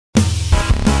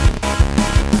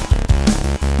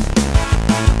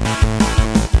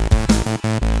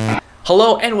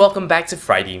Hello and welcome back to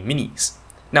Friday Minis.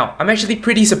 Now, I'm actually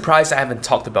pretty surprised I haven't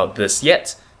talked about this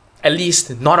yet, at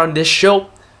least not on this show.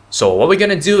 So what we're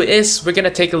gonna do is we're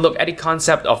gonna take a look at the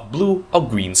concept of blue or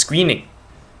green screening.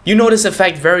 You know this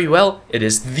effect very well. It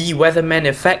is the weatherman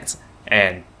effect,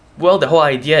 and well, the whole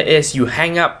idea is you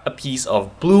hang up a piece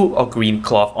of blue or green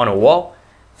cloth on a wall,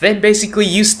 then basically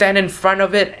you stand in front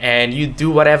of it and you do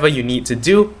whatever you need to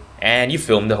do and you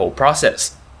film the whole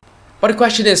process. But the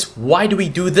question is, why do we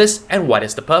do this and what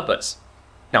is the purpose?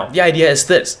 Now, the idea is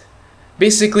this.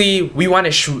 Basically, we want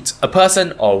to shoot a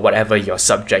person or whatever your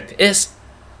subject is,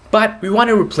 but we want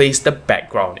to replace the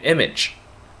background image.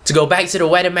 To go back to the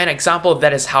weatherman example,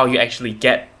 that is how you actually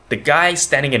get the guy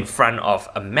standing in front of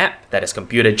a map that is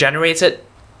computer generated.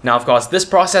 Now, of course, this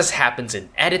process happens in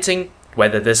editing,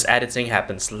 whether this editing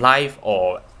happens live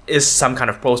or is some kind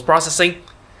of post-processing.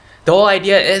 The whole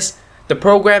idea is the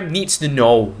program needs to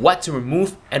know what to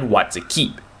remove and what to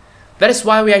keep. That is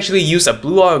why we actually use a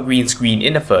blue or a green screen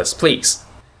in the first place.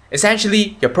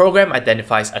 Essentially, your program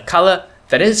identifies a color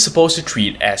that it is supposed to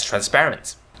treat as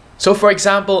transparent. So for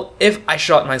example, if I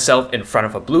shot myself in front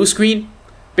of a blue screen,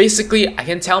 basically I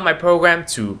can tell my program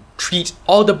to treat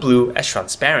all the blue as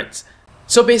transparent.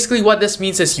 So basically what this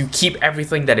means is you keep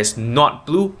everything that is not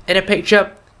blue in a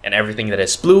picture, and everything that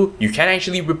is blue you can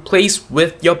actually replace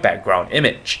with your background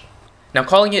image. Now,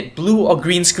 calling it blue or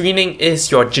green screening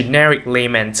is your generic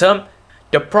layman term.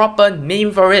 The proper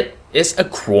name for it is a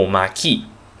chroma key.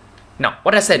 Now,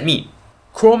 what does that mean?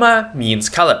 Chroma means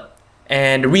color,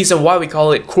 and the reason why we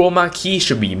call it chroma key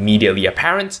should be immediately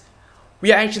apparent.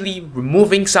 We are actually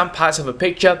removing some parts of a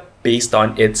picture based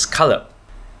on its color.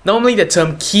 Normally, the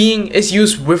term keying is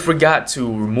used with regard to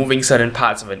removing certain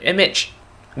parts of an image.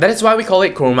 That is why we call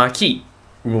it chroma key,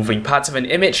 removing parts of an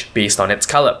image based on its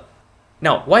color.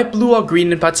 Now, why blue or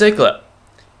green in particular?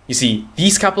 You see,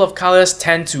 these couple of colors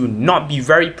tend to not be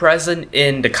very present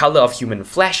in the color of human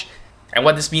flesh, and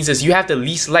what this means is you have the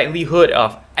least likelihood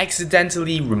of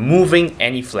accidentally removing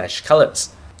any flesh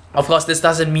colors. Of course, this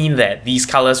doesn't mean that these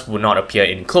colors will not appear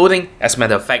in clothing. As a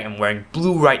matter of fact, I'm wearing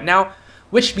blue right now,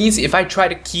 which means if I try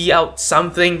to key out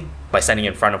something by standing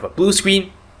in front of a blue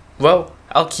screen, well,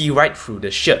 I'll key right through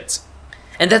the shirt.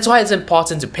 And that's why it's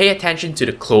important to pay attention to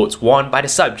the clothes worn by the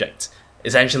subject.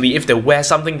 Essentially, if they wear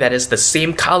something that is the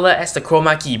same color as the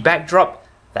chroma key backdrop,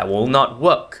 that will not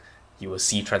work. You will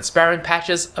see transparent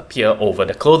patches appear over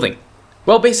the clothing.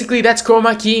 Well, basically that's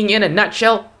chroma keying in a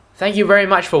nutshell. Thank you very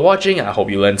much for watching. I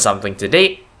hope you learned something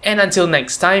today. And until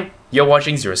next time, you're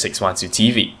watching 0612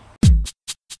 TV.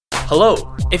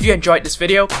 Hello! If you enjoyed this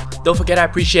video, don't forget I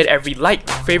appreciate every like,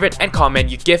 favorite, and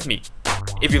comment you give me.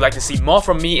 If you'd like to see more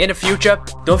from me in the future,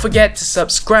 don't forget to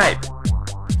subscribe.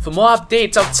 For more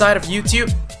updates outside of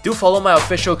YouTube, do follow my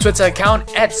official Twitter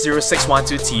account at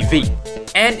 0612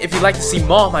 TV. And if you'd like to see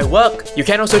more of my work, you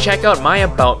can also check out my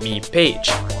About Me page.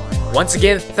 Once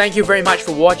again, thank you very much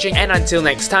for watching, and until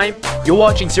next time, you're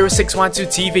watching 0612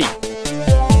 TV.